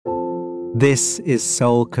This is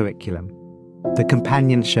Soul Curriculum, the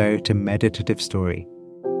companion show to Meditative Story,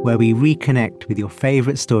 where we reconnect with your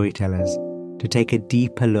favourite storytellers to take a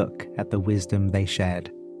deeper look at the wisdom they shared.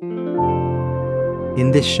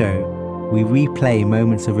 In this show, we replay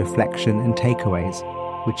moments of reflection and takeaways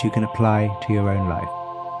which you can apply to your own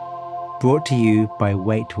life. Brought to you by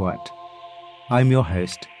Wait What. I'm your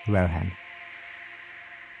host, Rohan.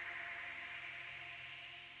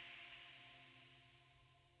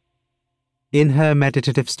 In her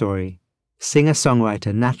meditative story,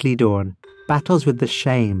 singer-songwriter Nataly battles with the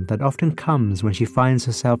shame that often comes when she finds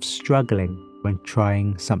herself struggling when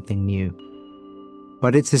trying something new.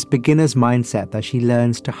 But it's this beginner's mindset that she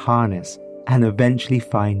learns to harness and eventually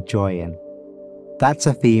find joy in. That's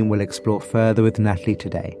a theme we'll explore further with Nataly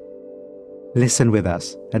today. Listen with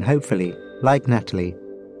us, and hopefully, like Nataly,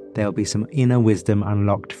 there'll be some inner wisdom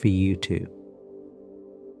unlocked for you too.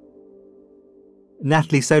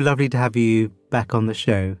 Nataly, so lovely to have you back on the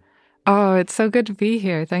show. Oh, it's so good to be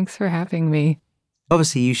here. Thanks for having me.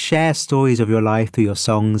 Obviously, you share stories of your life through your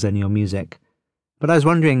songs and your music. But I was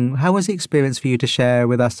wondering, how was the experience for you to share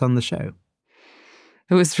with us on the show?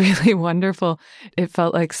 It was really wonderful. It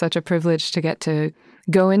felt like such a privilege to get to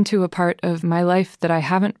go into a part of my life that I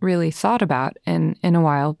haven't really thought about in a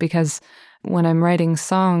while, because when I'm writing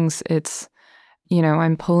songs, it's,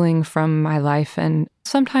 I'm pulling from my life, and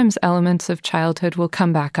sometimes elements of childhood will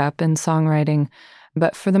come back up in songwriting.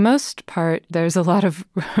 But for the most part, there's a lot of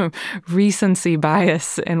recency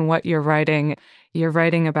bias in what you're writing. You're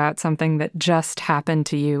writing about something that just happened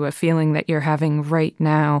to you, a feeling that you're having right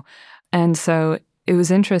now. And so it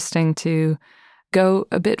was interesting to go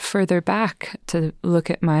a bit further back to look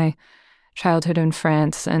at my childhood in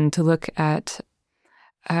France and to look at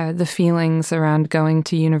the feelings around going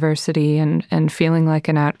to university and feeling like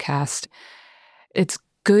an outcast. It's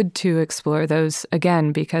good to explore those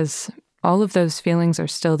again, because all of those feelings are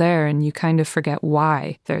still there and you kind of forget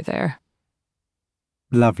why they're there.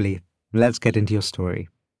 Lovely. Let's get into your story.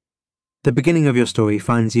 The beginning of your story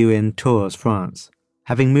finds you in Tours, France,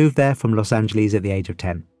 having moved there from Los Angeles at the age of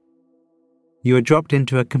 10. You are dropped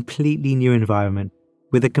into a completely new environment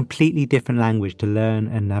with a completely different language to learn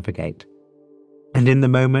and navigate. And in the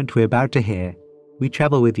moment we're about to hear, we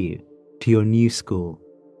travel with you to your new school,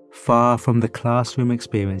 far from the classroom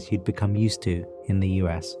experience you'd become used to in the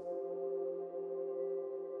US.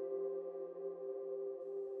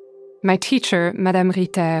 My teacher, Madame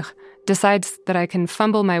Ritter, decides that I can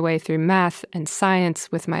fumble my way through math and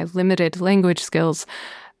science with my limited language skills,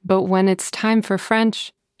 but when it's time for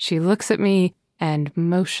French, she looks at me and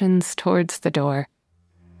motions towards the door.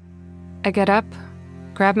 I get up,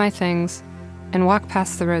 grab my things, and walk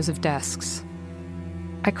past the rows of desks.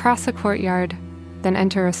 I cross a courtyard, then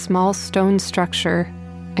enter a small stone structure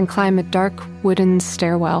and climb a dark wooden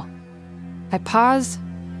stairwell. I pause,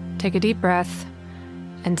 take a deep breath,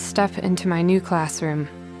 and step into my new classroom.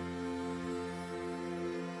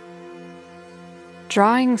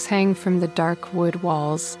 Drawings hang from the dark wood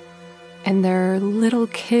walls, and there are little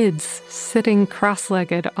kids sitting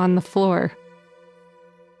cross-legged on the floor.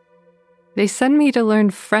 They send me to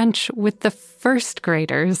learn French with the first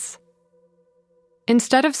graders.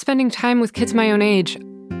 Instead of spending time with kids my own age,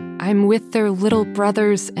 I'm with their little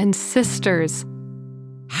brothers and sisters.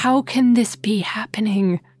 How can this be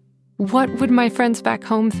happening? What would my friends back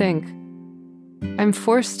home think? I'm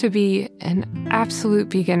forced to be an absolute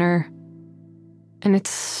beginner, and it's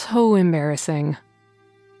so embarrassing.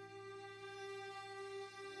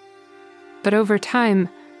 But over time,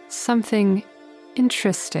 something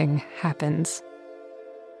interesting happens.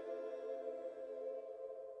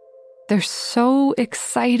 They're so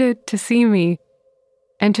excited to see me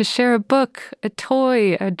and to share a book, a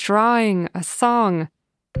toy, a drawing, a song.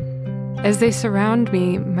 As they surround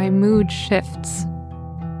me, my mood shifts.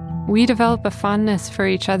 We develop a fondness for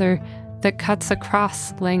each other that cuts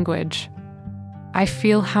across language. I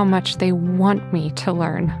feel how much they want me to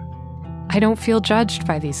learn. I don't feel judged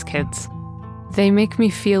by these kids. They make me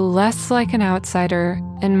feel less like an outsider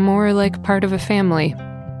and more like part of a family.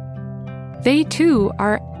 They too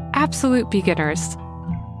are absolute beginners.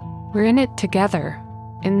 We're in it together,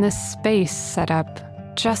 in this space set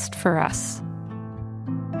up just for us.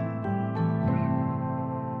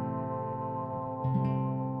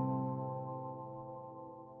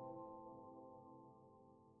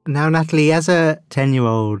 Now, Nataly, as a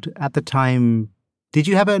 10-year-old, at the time, did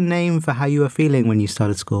you have a name for how you were feeling when you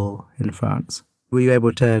started school in France? Were you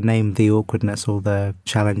able to name the awkwardness or the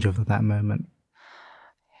challenge of that moment?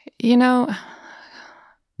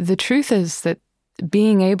 The truth is that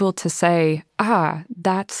being able to say,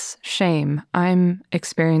 that's shame, I'm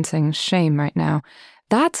experiencing shame right now,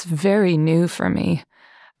 That's very new for me.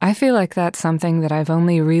 I feel like that's something that I've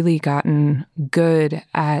only really gotten good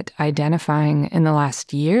at identifying in the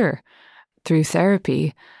last year through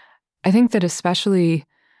therapy. I think that especially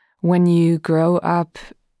when you grow up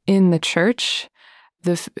in the church,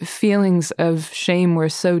 the feelings of shame were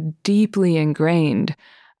so deeply ingrained.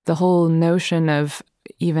 The whole notion of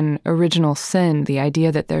even original sin, the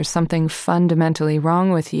idea that there's something fundamentally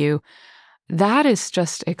wrong with you, that is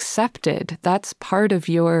just accepted. That's part of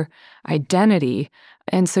your identity.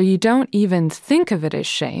 And so you don't even think of it as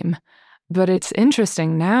shame. But it's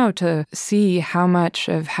interesting now to see how much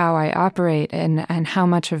of how I operate and how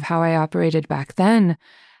much of how I operated back then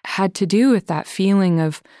had to do with that feeling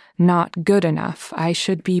of not good enough. I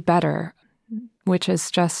should be better, which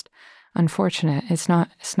is just unfortunate. It's not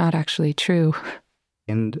actually true.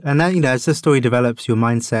 And now, as the story develops, your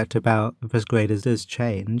mindset about first graders does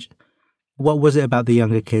change. What was it about the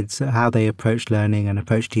younger kids, how they approached learning and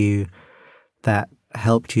approached you, that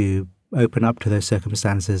helped you open up to those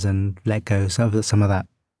circumstances and let go of some of that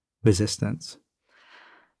resistance?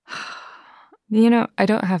 I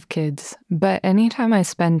don't have kids, but anytime I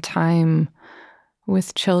spend time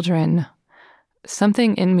with children,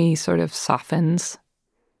 something in me sort of softens.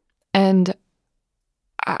 And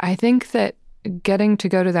I think that getting to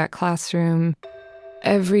go to that classroom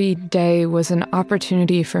every day was an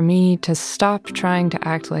opportunity for me to stop trying to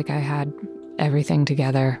act like I had everything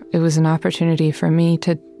together. It was an opportunity for me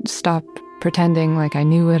to stop pretending like I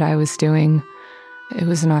knew what I was doing. It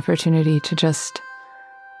was an opportunity to just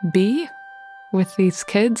be with these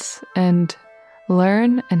kids and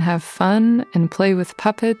learn and have fun and play with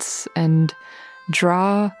puppets and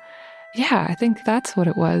draw. Yeah, I think that's what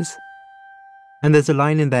it was. And there's a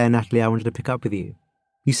line in there, Nataly, I wanted to pick up with you.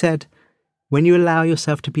 You said, when you allow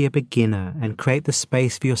yourself to be a beginner and create the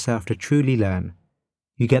space for yourself to truly learn,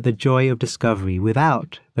 you get the joy of discovery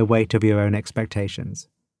without the weight of your own expectations.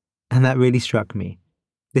 And that really struck me.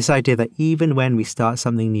 This idea that even when we start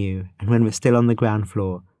something new and when we're still on the ground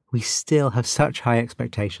floor, we still have such high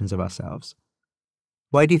expectations of ourselves.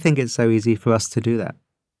 Why do you think it's so easy for us to do that?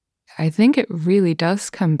 I think it really does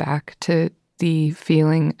come back to the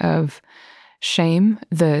feeling of shame,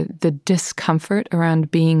 the discomfort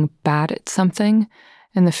around being bad at something,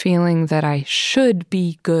 and the feeling that I should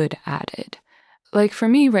be good at it. Like for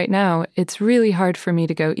me right now, it's really hard for me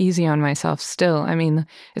to go easy on myself still. I mean,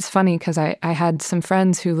 it's funny because I had some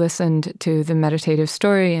friends who listened to the meditative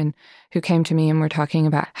story and who came to me and were talking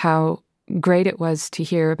about how great it was to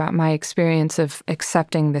hear about my experience of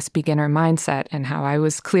accepting this beginner mindset and how I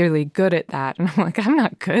was clearly good at that. And I'm like, I'm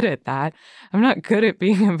not good at that. I'm not good at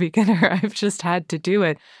being a beginner. I've just had to do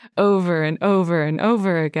it over and over and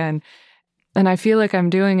over again. And I feel like I'm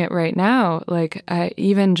doing it right now. Like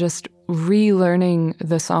even just relearning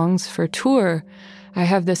the songs for tour, I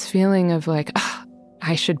have this feeling of like,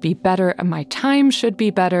 I should be better. My time should be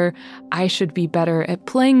better. I should be better at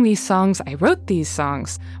playing these songs. I wrote these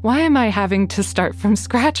songs. Why am I having to start from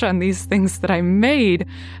scratch on these things that I made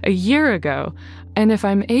a year ago? And if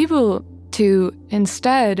I'm able to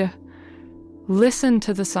instead listen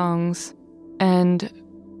to the songs and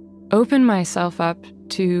open myself up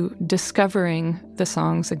to discovering the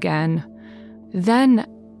songs again, then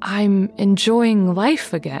I'm enjoying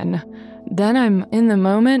life again. Then I'm in the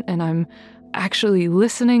moment and I'm actually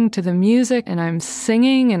listening to the music and I'm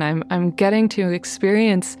singing and I'm getting to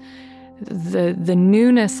experience the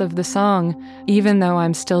newness of the song, even though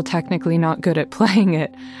I'm still technically not good at playing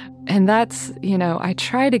it. And that's, I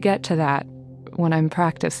try to get to that when I'm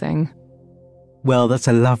practicing. Well, that's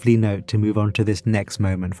a lovely note to move on to this next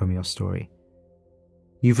moment from your story.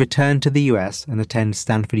 You've returned to the US and attend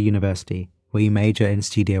Stanford University, where you major in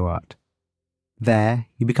studio art. There,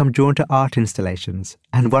 you become drawn to art installations,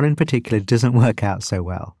 and one in particular doesn't work out so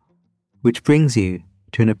well, which brings you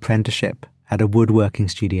to an apprenticeship at a woodworking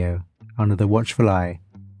studio under the watchful eye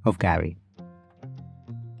of Gary.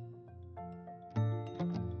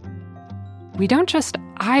 We don't just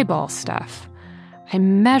eyeball stuff. I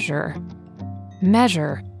measure,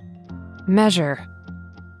 measure, measure,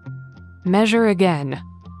 measure again.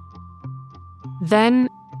 Then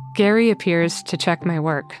Gary appears to check my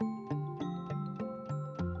work.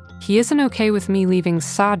 He isn't okay with me leaving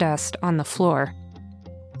sawdust on the floor.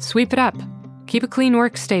 Sweep it up. Keep a clean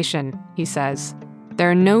workstation, he says.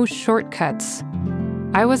 There are no shortcuts.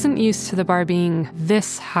 I wasn't used to the bar being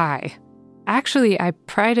this high. Actually, I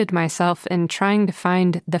prided myself in trying to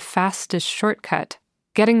find the fastest shortcut,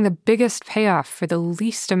 getting the biggest payoff for the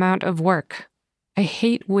least amount of work. I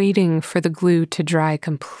hate waiting for the glue to dry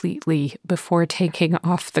completely before taking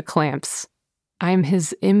off the clamps. I'm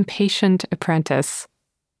his impatient apprentice.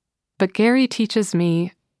 But Gary teaches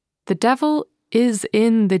me the devil is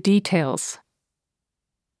in the details.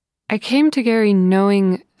 I came to Gary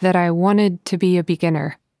knowing that I wanted to be a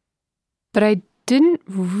beginner, but I didn't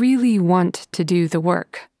really want to do the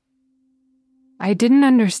work. I didn't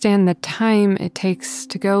understand the time it takes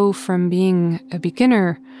to go from being a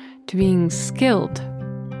beginner to being skilled.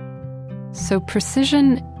 So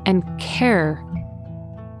precision and care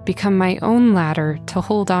become my own ladder to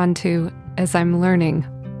hold on to as I'm learning.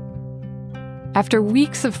 After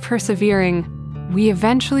weeks of persevering, we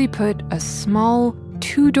eventually put a small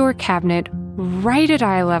 2-door cabinet right at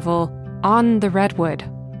eye level on the redwood.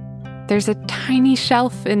 There's a tiny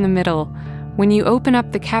shelf in the middle. When you open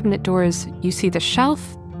up the cabinet doors, you see the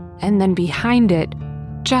shelf, and then behind it,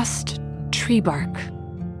 just tree bark.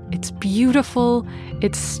 It's beautiful,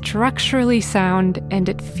 it's structurally sound, and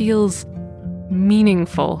it feels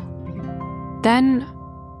meaningful. Then,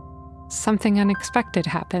 something unexpected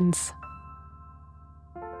happens.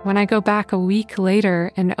 When I go back a week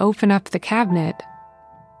later and open up the cabinet,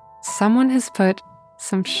 someone has put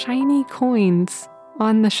some shiny coins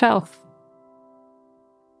on the shelf.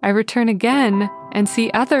 I return again and see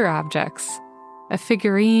other objects. A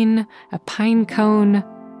figurine, a pine cone.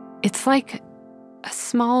 It's like a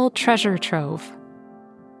small treasure trove.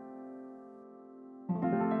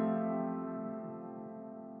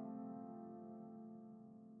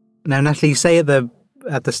 Now, Nataly, you say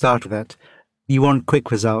at the start of it, you want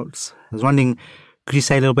quick results. I was wondering, could you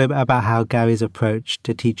say a little bit about how Gary's approach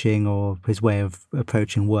to teaching or his way of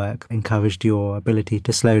approaching work encouraged your ability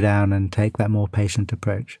to slow down and take that more patient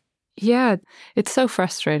approach? Yeah, it's so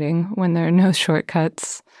frustrating when there are no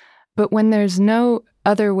shortcuts. But when there's no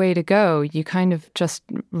other way to go, you kind of just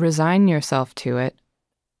resign yourself to it.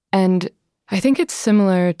 And I think it's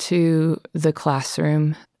similar to the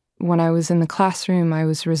classroom. When I was in the classroom, I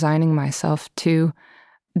was resigning myself to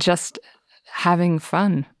just having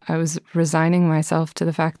fun. I was resigning myself to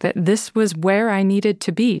the fact that this was where I needed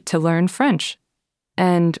to be to learn French.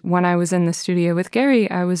 And when I was in the studio with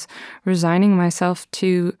Gary, I was resigning myself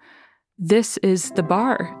to this is the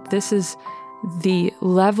bar. This is the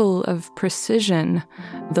level of precision,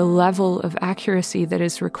 the level of accuracy that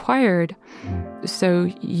is required.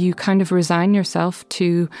 So you kind of resign yourself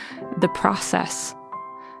to the process.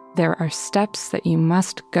 There are steps that you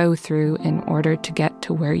must go through in order to get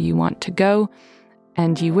to where you want to go.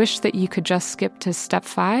 And you wish that you could just skip to step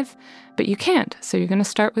 5, but you can't. So you're going to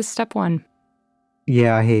start with step 1.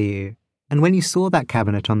 Yeah, I hear you. And when you saw that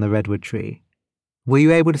cabinet on the redwood tree, were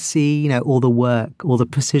you able to see, all the work, all the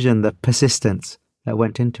precision, the persistence that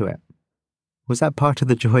went into it? Was that part of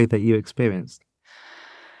the joy that you experienced?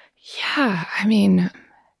 Yeah, I mean,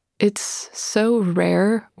 it's so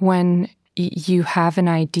rare when you have an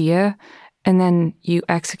idea and then you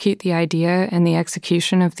execute the idea and the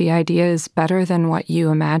execution of the idea is better than what you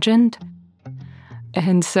imagined.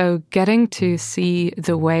 And so getting to see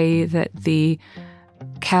the way that the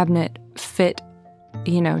cabinet fit,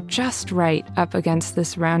 just right up against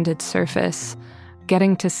this rounded surface,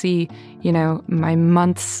 getting to see, my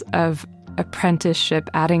months of apprenticeship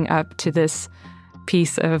adding up to this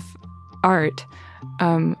piece of art,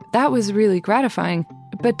 that was really gratifying.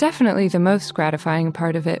 But definitely the most gratifying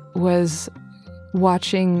part of it was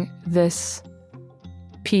watching this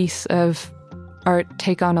piece of art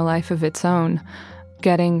take on a life of its own,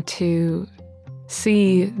 getting to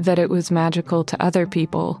see that it was magical to other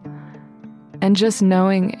people, and just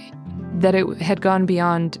knowing that it had gone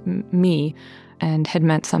beyond me and had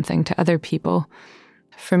meant something to other people.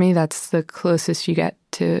 For me, that's the closest you get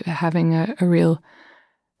to having a real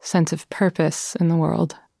sense of purpose in the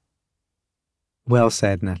world. Well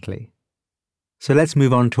said, Nataly. So let's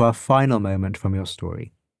move on to our final moment from your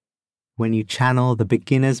story, when you channel the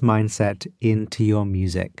beginner's mindset into your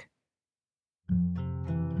music.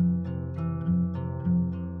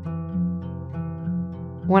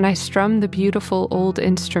 When I strum the beautiful old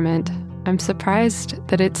instrument, I'm surprised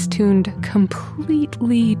that it's tuned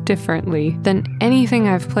completely differently than anything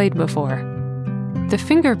I've played before. The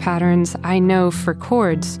finger patterns I know for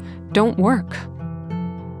chords don't work.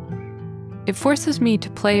 It forces me to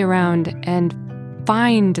play around and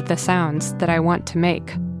find the sounds that I want to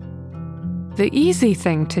make. The easy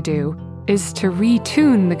thing to do is to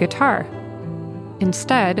retune the guitar.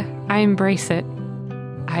 Instead, I embrace it.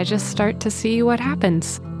 I just start to see what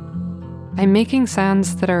happens. I'm making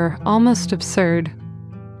sounds that are almost absurd,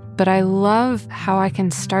 but I love how I can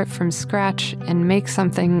start from scratch and make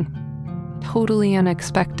something totally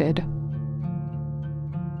unexpected.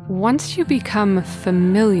 Once you become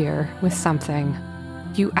familiar with something,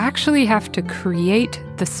 you actually have to create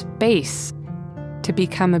the space to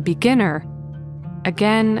become a beginner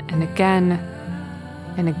again and again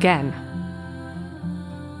and again.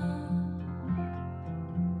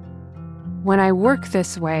 When I work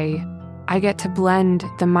this way, I get to blend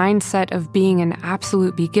the mindset of being an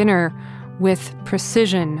absolute beginner with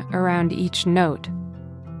precision around each note.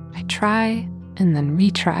 I try and then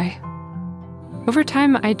retry. Over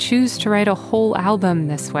time, I choose to write a whole album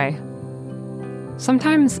this way.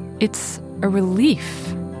 Sometimes it's a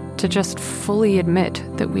relief to just fully admit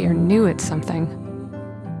that we are new at something.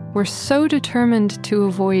 We're so determined to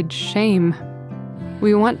avoid shame.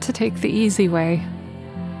 We want to take the easy way.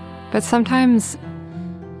 But sometimes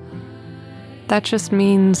that just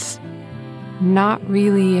means not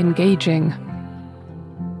really engaging,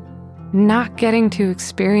 not getting to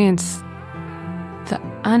experience the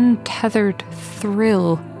untethered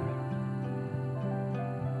thrill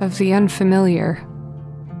of the unfamiliar.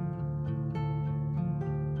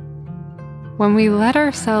 When we let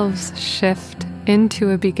ourselves shift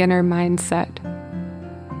into a beginner mindset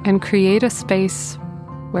and create a space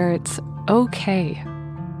where it's okay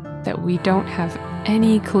that we don't have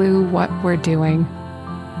any clue what we're doing,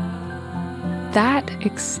 that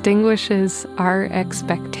extinguishes our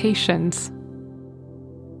expectations.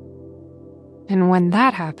 And when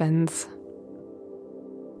that happens,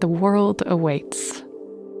 the world awaits.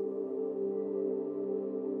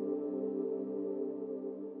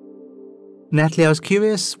 Nataly, I was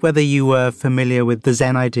curious whether you were familiar with the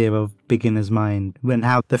Zen idea of beginner's mind, and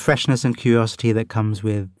how the freshness and curiosity that comes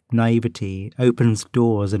with naivety opens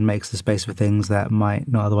doors and makes the space for things that might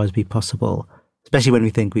not otherwise be possible, especially when we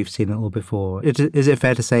think we've seen it all before. Is it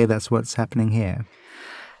fair to say that's what's happening here?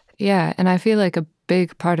 Yeah, and I feel like a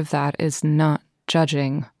big part of that is not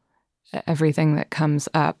judging everything that comes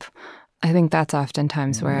up. I think that's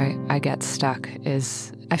oftentimes where I get stuck,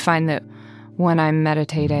 is I find that when I'm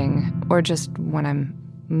meditating or just when I'm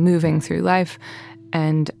moving through life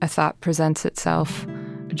and a thought presents itself,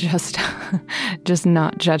 just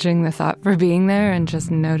not judging the thought for being there and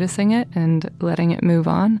just noticing it and letting it move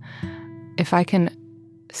on. If I can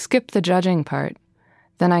skip the judging part,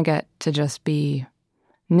 then I get to just be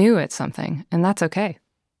new at something, and that's okay.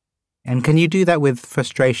 And can you do that with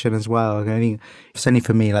frustration as well? I mean, certainly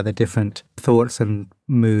for me, like the different thoughts and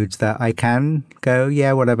moods that I can go,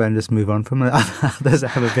 yeah, whatever, and just move on from it. Others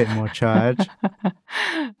have a bit more charge.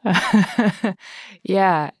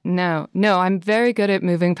 Yeah, no, I'm very good at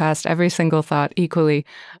moving past every single thought equally.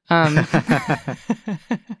 Yeah,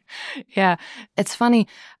 it's funny.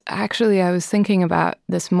 Actually, I was thinking about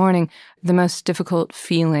this morning, the most difficult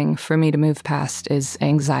feeling for me to move past is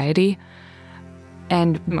anxiety.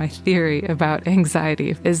 And my theory about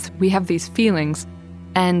anxiety is we have these feelings,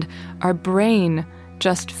 and our brain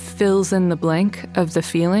just fills in the blank of the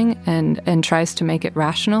feeling and tries to make it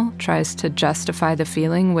rational, tries to justify the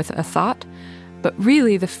feeling with a thought. But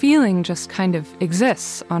really, the feeling just kind of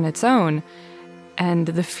exists on its own, and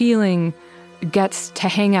the feeling gets to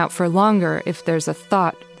hang out for longer if there's a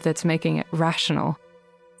thought that's making it rational.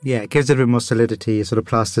 Yeah, it gives it a bit more solidity, it sort of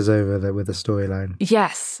plasters over with the storyline.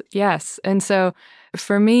 Yes. And so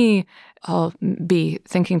for me, I'll be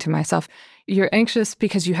thinking to myself, you're anxious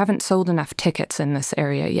because you haven't sold enough tickets in this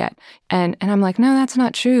area yet. And I'm like, no, that's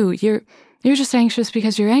not true. You're just anxious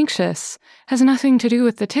because you're anxious. It has nothing to do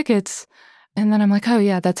with the tickets. And then I'm like, oh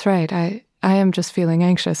yeah, that's right. I am just feeling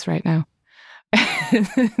anxious right now.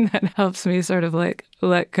 That helps me sort of like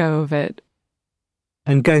let go of it.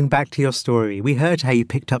 And going back to your story, we heard how you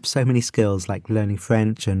picked up so many skills like learning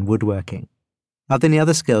French and woodworking. Are there any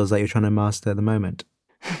other skills that you're trying to master at the moment?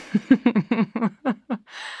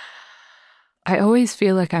 I always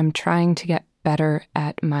feel like I'm trying to get better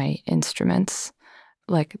at my instruments.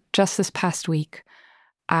 Like just this past week,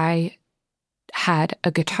 I had a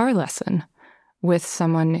guitar lesson with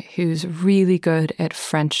someone who's really good at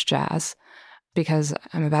French jazz, because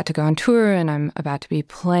I'm about to go on tour and I'm about to be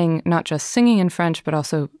playing, not just singing in French, but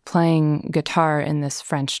also playing guitar in this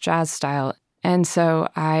French jazz style. And so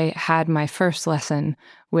I had my first lesson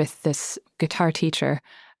with this guitar teacher,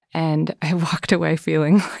 and I walked away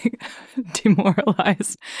feeling like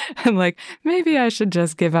demoralized and like, maybe I should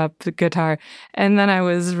just give up the guitar. And then I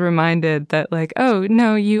was reminded that like, oh,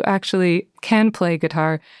 no, you actually can play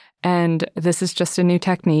guitar. And this is just a new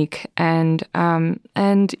technique, and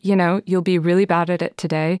you know, you'll be really bad at it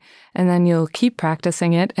today, and then you'll keep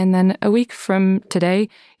practicing it, and then a week from today,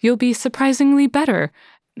 you'll be surprisingly better.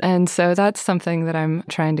 And so that's something that I'm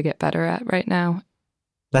trying to get better at right now.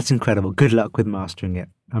 That's incredible. Good luck with mastering it.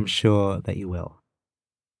 I'm sure that you will.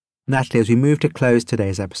 Nataly, as we move to close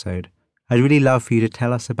today's episode, I'd really love for you to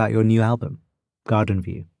tell us about your new album, Garden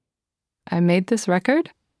View. I made this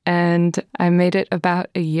record. And I made it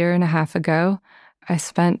about 1.5 years ago. I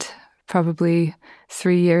spent probably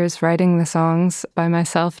 3 years writing the songs by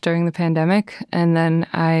myself during the pandemic, and then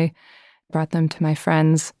I brought them to my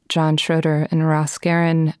friends, John Schroeder and Ross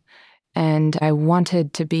Guerin, and I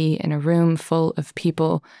wanted to be in a room full of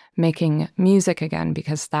people making music again,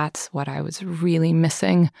 because that's what I was really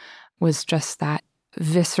missing, was just that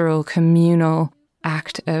visceral, communal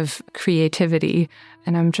act of creativity.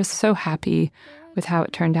 And I'm just so happy with how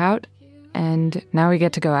it turned out. And now we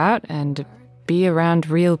get to go out and be around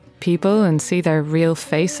real people and see their real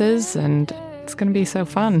faces, and it's going to be so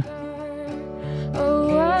fun.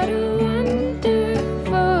 Oh, what a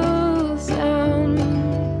wonderful sound.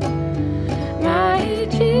 My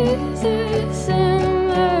Jesus in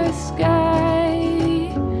the sky,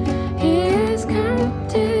 He has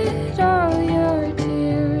counted all your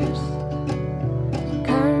tears.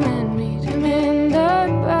 Come and meet Him in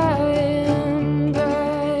the by and by.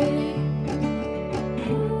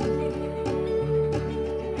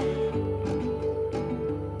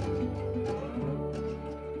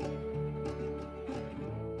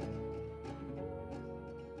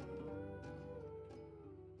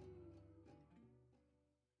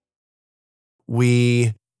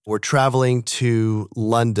 We were traveling to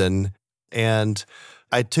London, and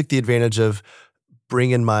I took the advantage of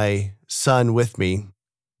bringing my son with me.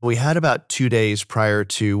 We had about 2 days prior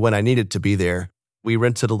to when I needed to be there. We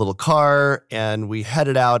rented a little car, and we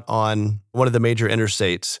headed out on one of the major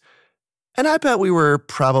interstates. And I bet we were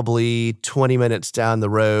probably 20 minutes down the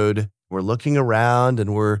road. We're looking around,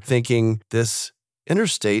 and we're thinking, this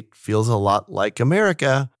interstate feels a lot like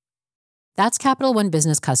America. That's Capital One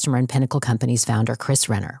business customer and Pinnacle Companies founder Chris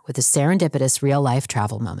Renner with a serendipitous real-life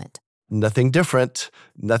travel moment. Nothing different,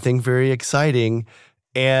 nothing very exciting.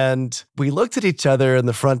 And we looked at each other in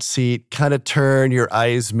the front seat, kind of turn, your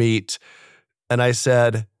eyes meet. And I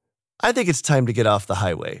said, I think it's time to get off the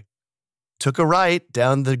highway. Took a right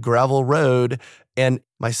down the gravel road, and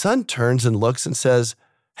my son turns and looks and says,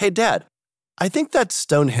 Hey, Dad, I think that's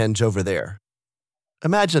Stonehenge over there.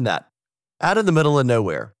 Imagine that, out in the middle of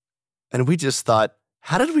nowhere. And we just thought,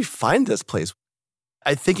 how did we find this place?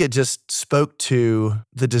 I think it just spoke to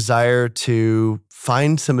the desire to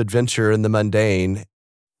find some adventure in the mundane.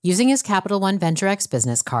 Using his Capital One Venture X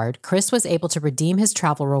business card, Chris was able to redeem his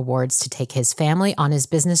travel rewards to take his family on his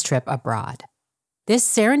business trip abroad. This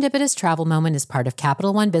serendipitous travel moment is part of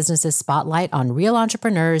Capital One Business's spotlight on real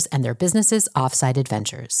entrepreneurs and their businesses' offsite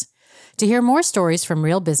adventures. To hear more stories from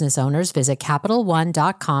real business owners, visit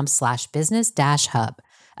CapitalOne.com/business-hub.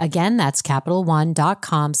 Again, that's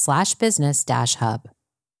CapitalOne.com/business-hub.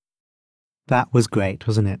 That was great,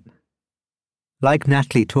 wasn't it? Like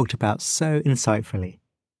Nataly talked about so insightfully,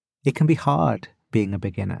 it can be hard being a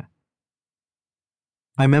beginner.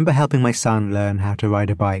 I remember helping my son learn how to ride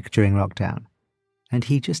a bike during lockdown, and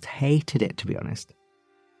he just hated it, to be honest.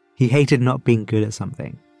 He hated not being good at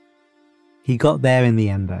something. He got there in the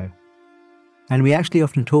end, though, and we actually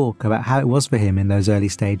often talk about how it was for him in those early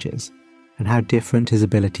stages, and how different his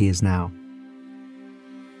ability is now.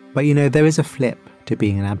 But you know, there is a flip to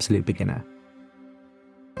being an absolute beginner.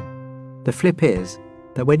 The flip is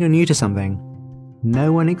that when you're new to something,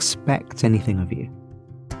 no one expects anything of you,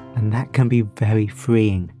 and that can be very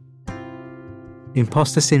freeing.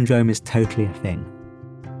 Imposter syndrome is totally a thing.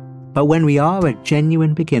 But when we are a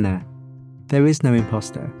genuine beginner, there is no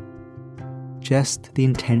imposter. Just the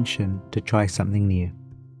intention to try something new.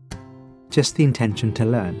 Just the intention to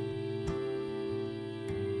learn.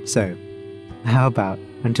 So, how about,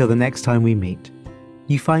 until the next time we meet,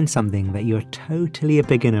 you find something that you're totally a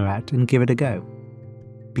beginner at and give it a go.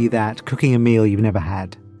 Be that cooking a meal you've never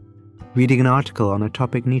had, reading an article on a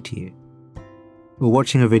topic new to you, or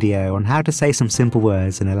watching a video on how to say some simple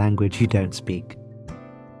words in a language you don't speak.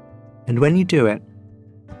 And when you do it,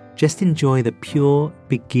 just enjoy the pure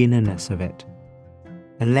beginnerness of it,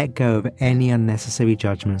 and let go of any unnecessary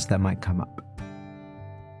judgments that might come up.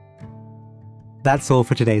 That's all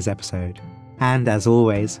for today's episode, and as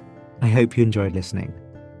always, I hope you enjoyed listening.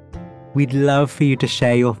 We'd love for you to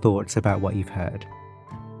share your thoughts about what you've heard.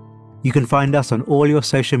 You can find us on all your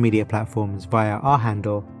social media platforms via our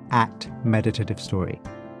handle @meditativestory,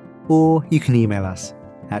 or you can email us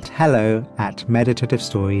at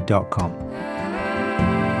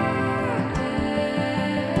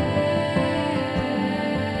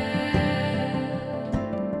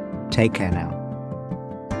Take care now.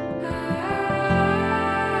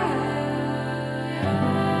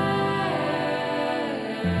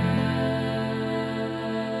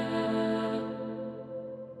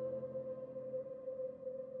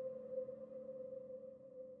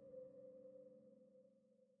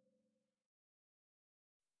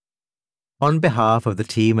 On behalf of the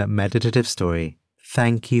team at Meditative Story,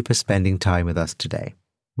 thank you for spending time with us today.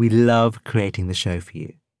 We love creating the show for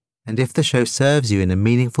you. And if the show serves you in a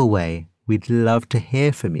meaningful way, we'd love to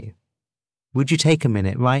hear from you. Would you take a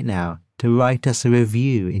minute right now to write us a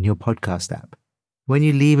review in your podcast app? When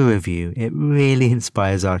you leave a review, it really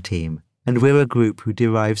inspires our team, and we're a group who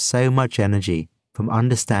derive so much energy from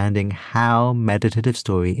understanding how Meditative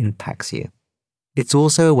Story impacts you. It's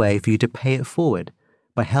also a way for you to pay it forward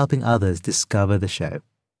by helping others discover the show.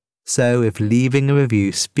 So if leaving a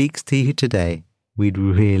review speaks to you today, we'd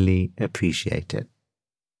really appreciate it.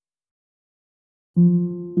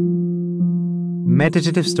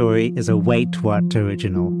 Meditative Story is a Wait What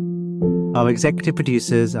original. Our executive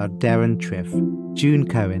producers are Darren Triff, June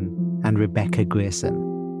Cohen, and Rebecca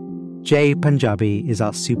Grierson. Jay Punjabi is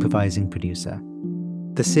our supervising producer.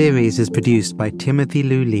 The series is produced by Timothy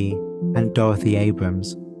Liu Lee and Dorothy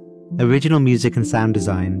Abrams. Original music and sound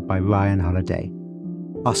design by Ryan Holiday.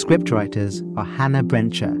 Our scriptwriters are Hannah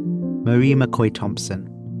Brencher, Marie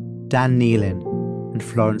McCoy-Thompson, Dan Nealon, and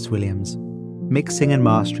Florence Williams. Mixing and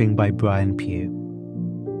mastering by Brian Pugh.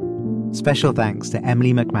 Special thanks to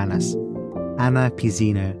Emily McManus, Anna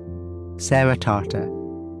Pizzino, Sarah Tartar,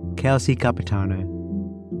 Kelsey Capitano,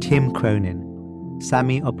 Tim Cronin,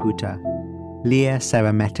 Sami Oputa, Leah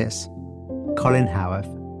Sarametis, Colin Howarth,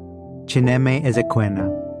 Chineme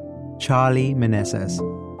Ezequena, Charlie Menezes,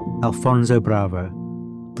 Alfonso Bravo,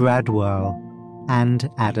 Brad Whirl, and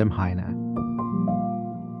Adam Heiner.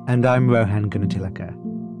 And I'm Rohan Gunatilaka,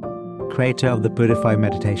 creator of the Buddhify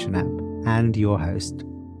Meditation app and your host.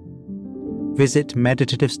 Visit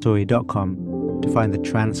meditativestory.com to find the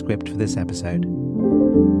transcript for this episode.